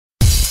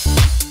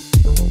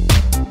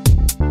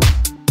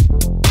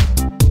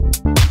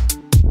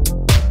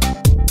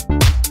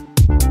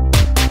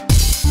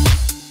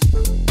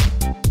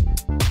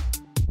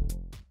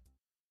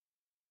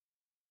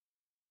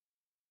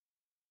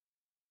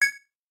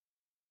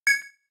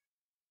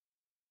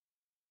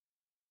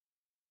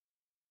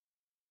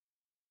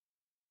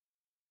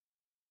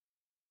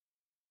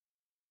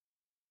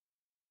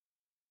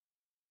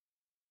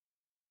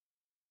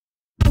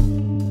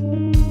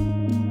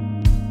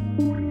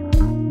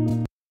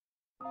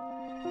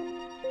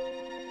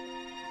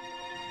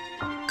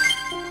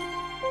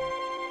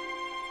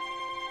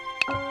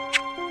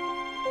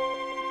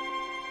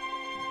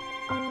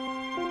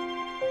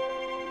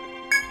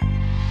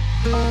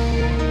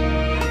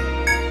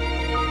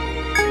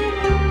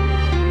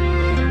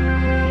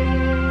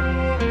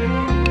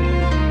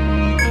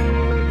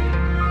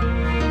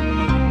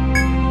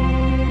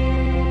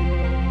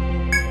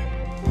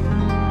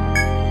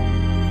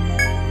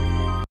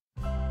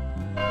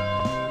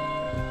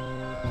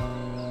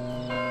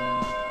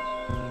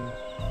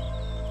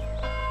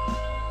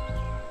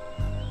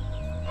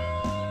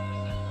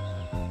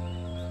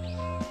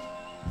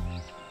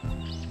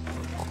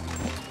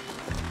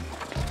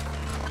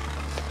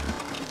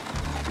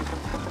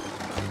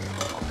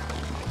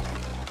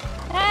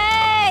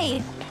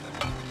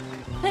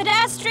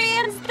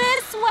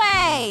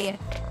Yay!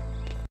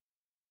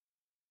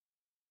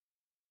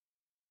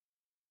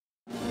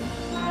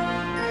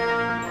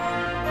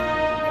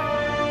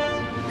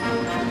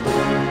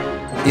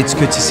 It's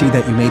good to see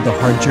that you made the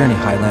hard journey,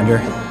 Highlander.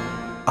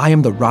 I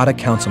am the Rada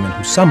councilman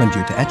who summoned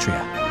you to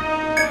Etria.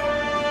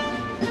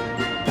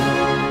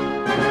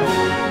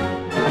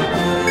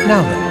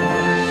 Now then.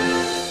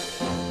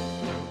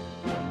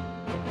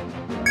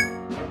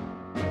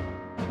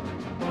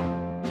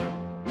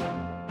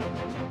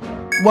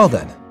 Well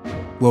then,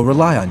 we'll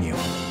rely on you.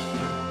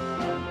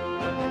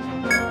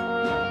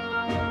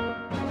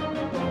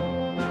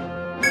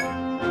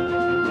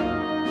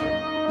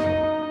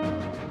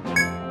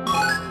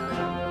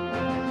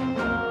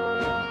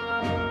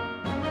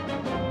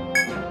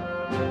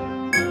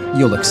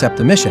 You'll accept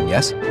the mission,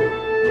 yes?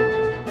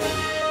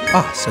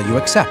 Ah, so you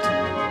accept.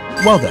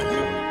 Well then,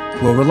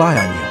 we'll rely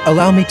on you.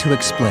 Allow me to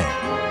explain.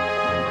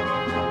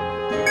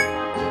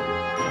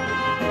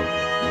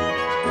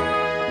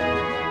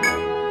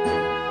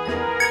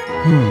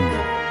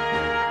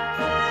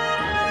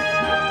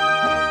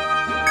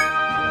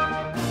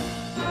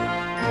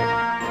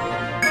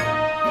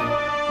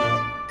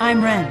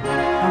 I'm Ren,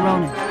 a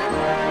Ronin.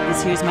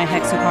 This here's my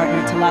Hexo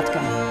partner,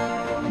 Talatka.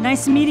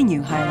 Nice meeting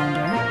you, Highlander.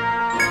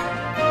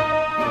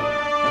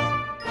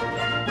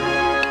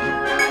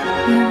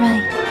 You're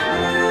right.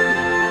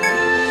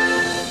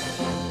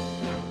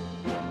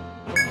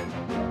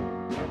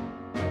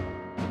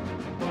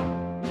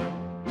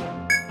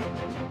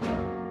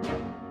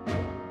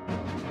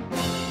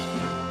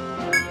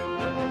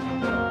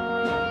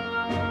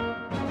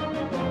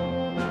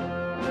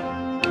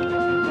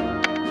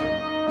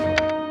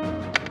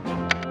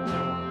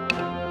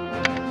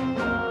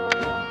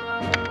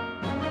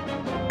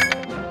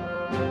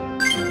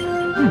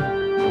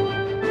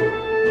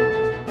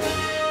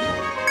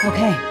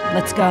 Okay,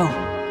 let's go.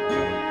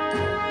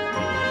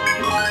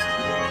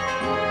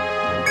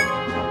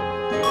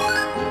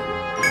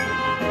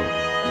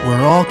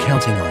 We're all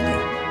counting on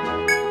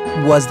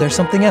you. Was there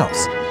something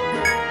else?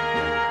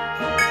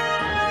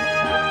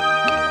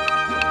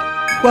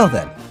 Well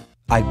then,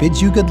 I bid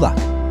you good luck.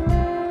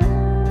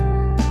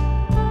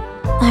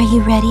 Are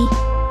you ready?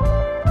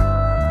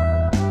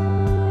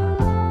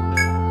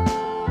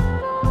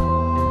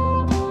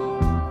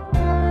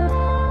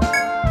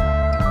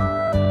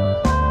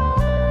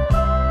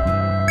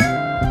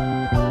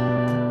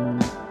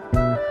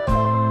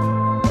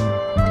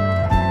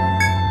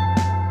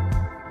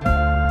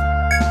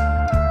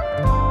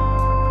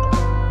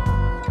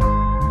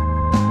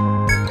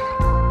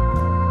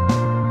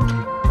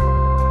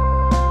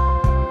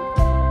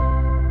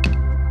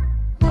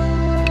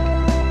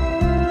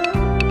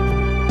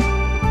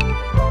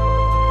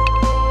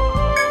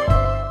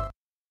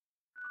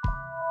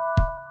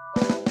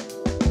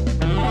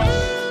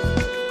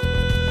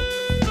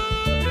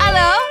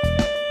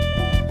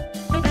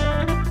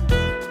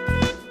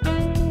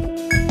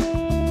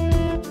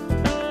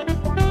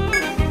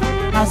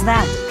 How's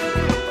that?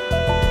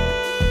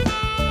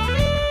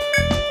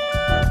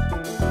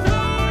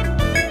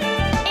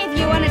 If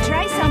you want to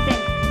try something,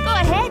 go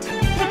ahead,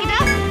 pick it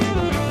up.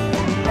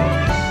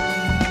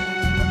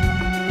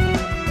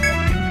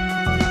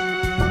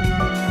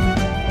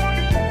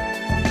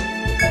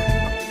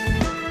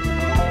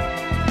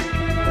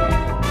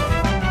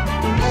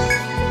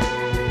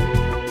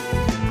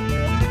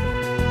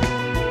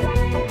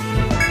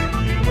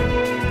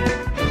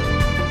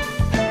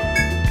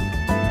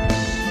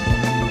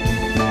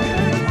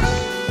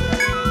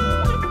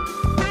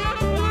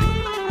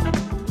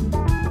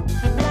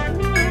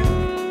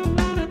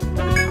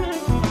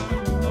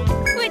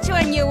 Which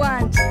one you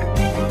want?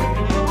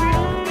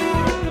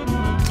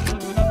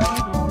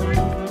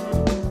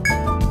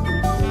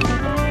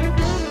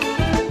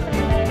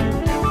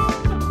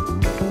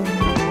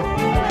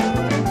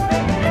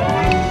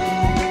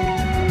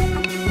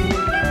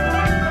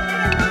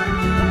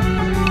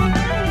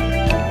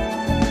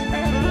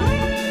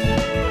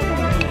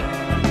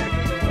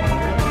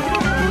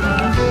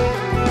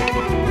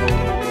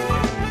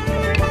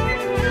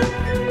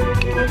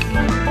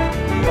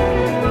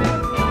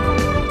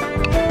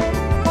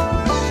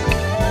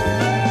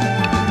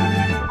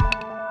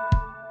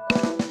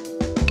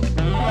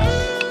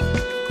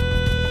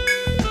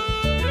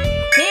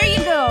 Here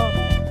you go.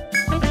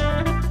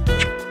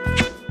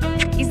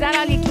 Is that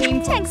all you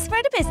came? Thanks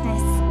for the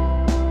business.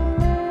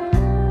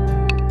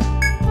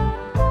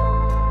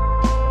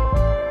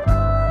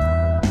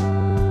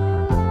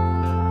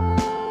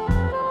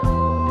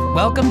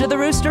 Welcome to the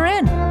Rooster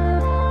Inn.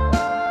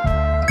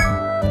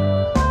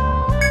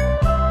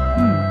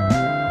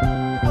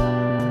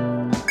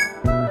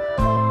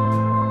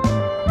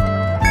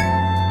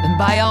 Then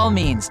by all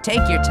means,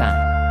 take your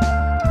time.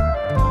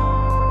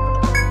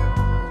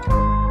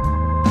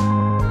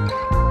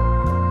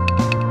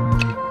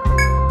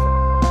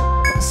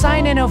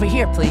 Sign in over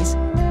here, please.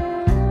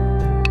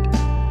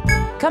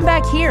 Come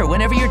back here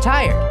whenever you're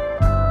tired.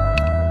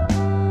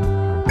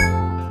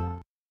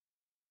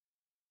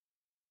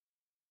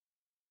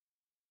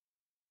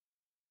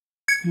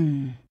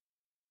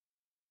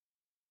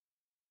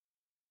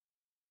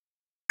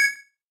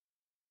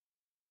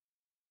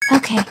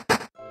 Okay.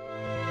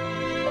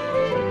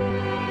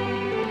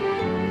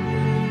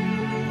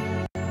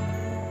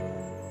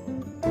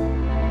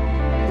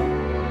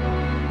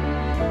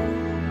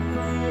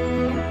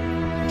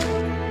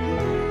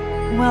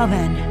 Well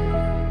then.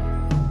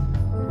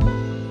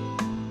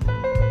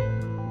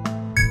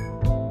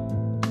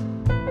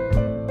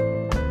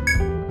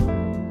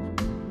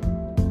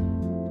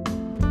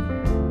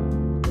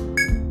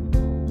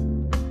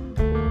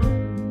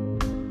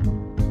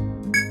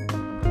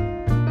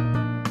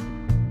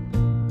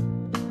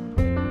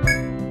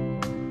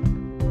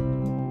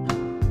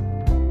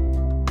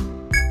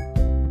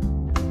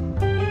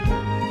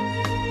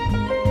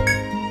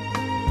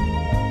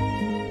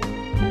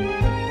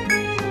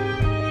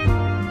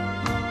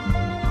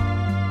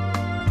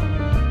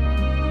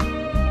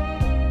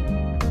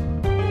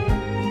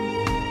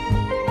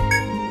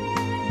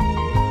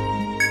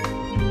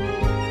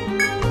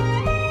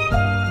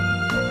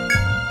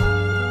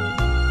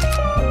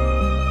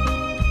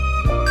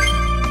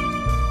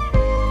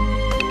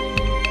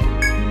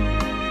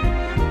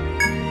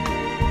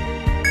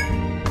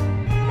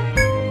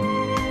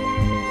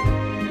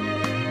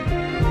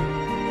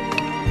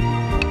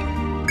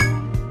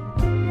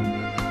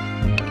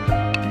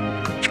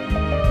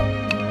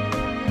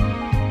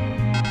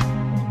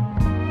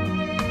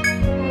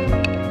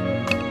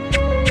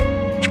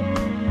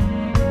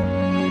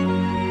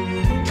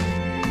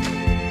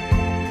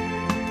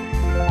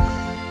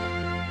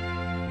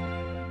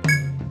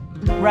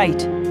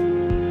 Right.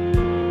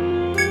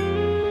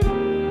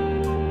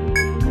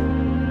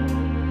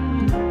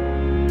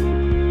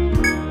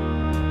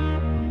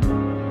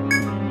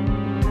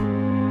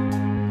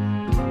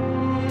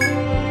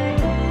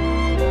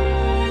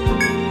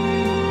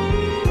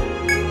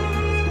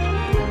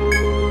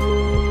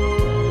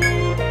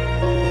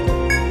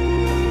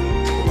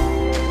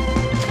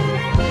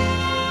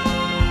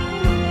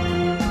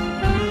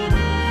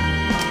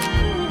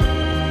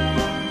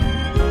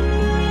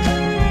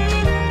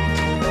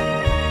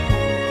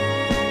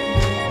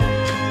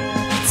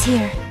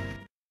 Here.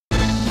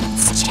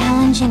 It's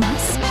challenging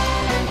us.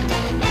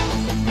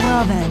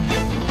 Well then.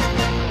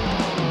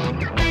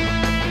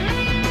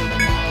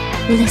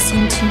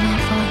 Listen to my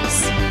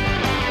voice.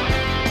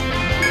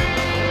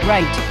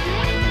 Right.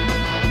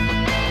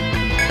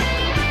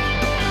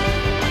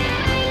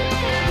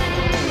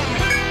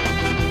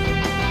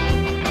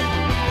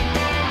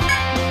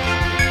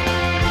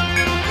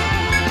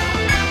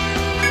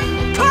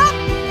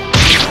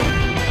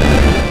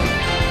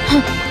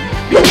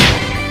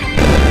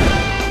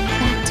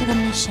 Back to the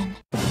mission.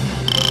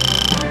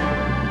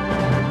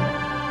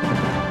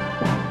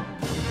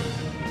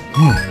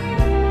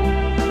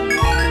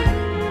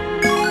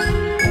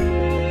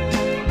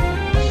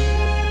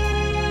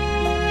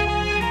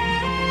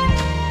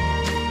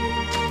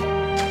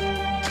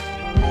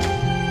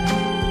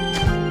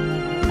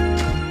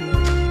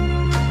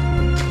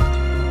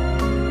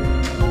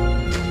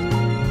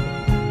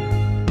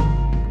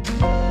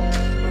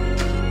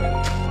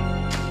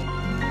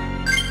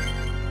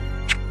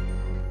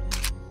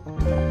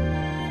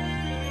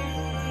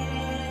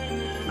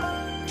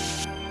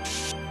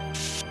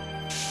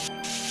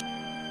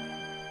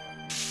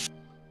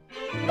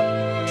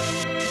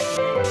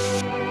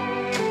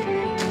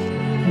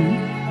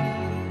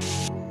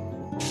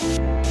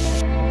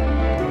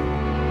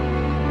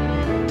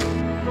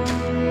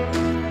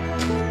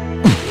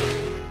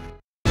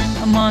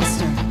 A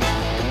monster.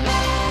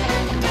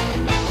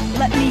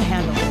 Let me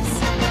handle this.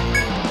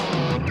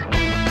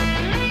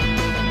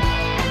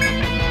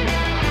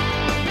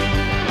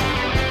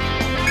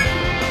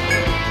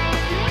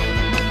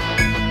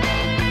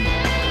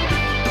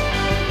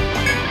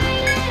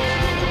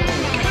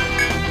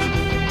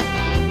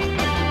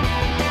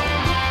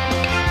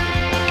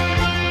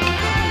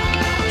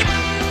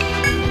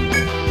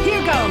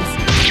 Here goes.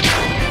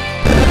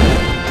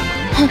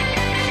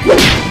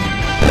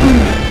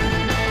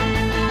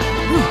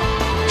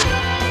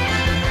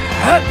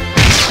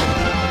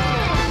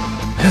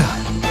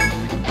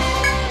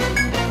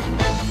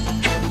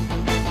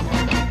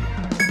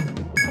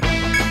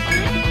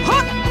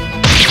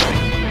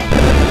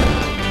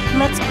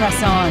 Let's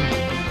press on.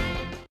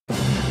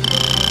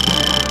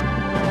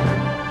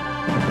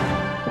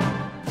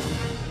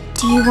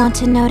 Do you want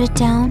to note it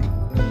down?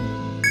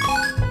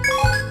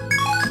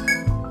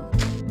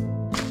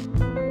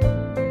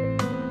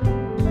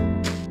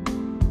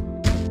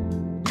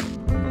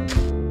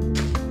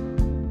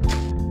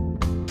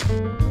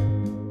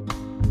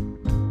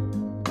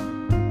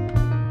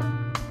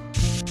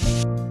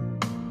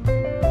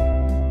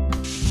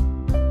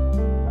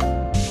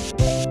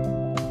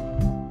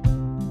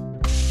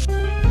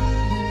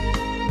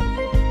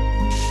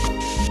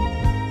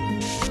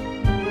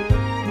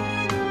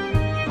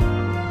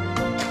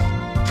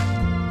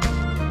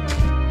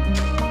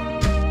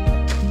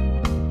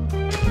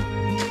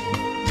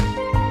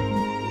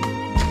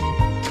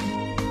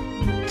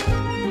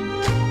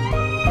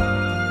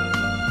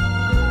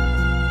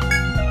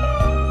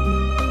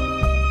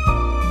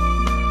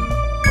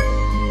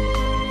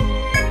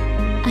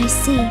 I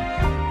see.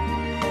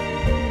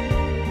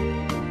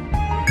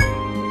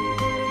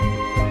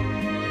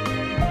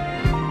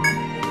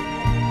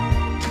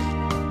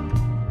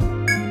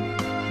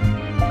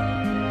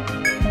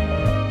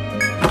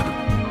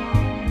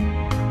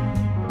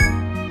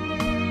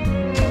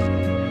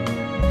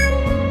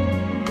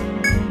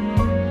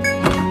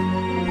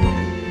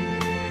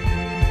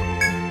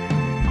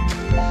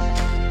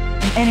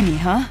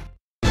 huh?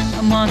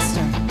 A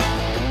monster.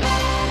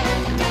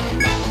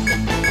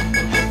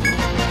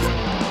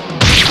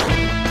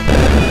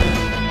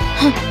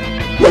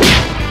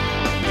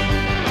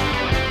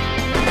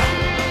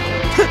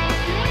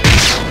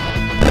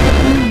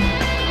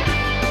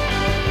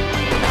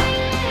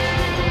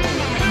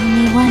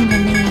 Only one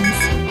remains.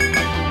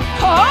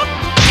 Huh?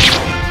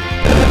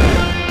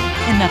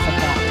 Enough of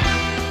that.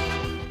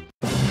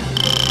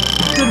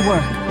 Good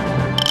work.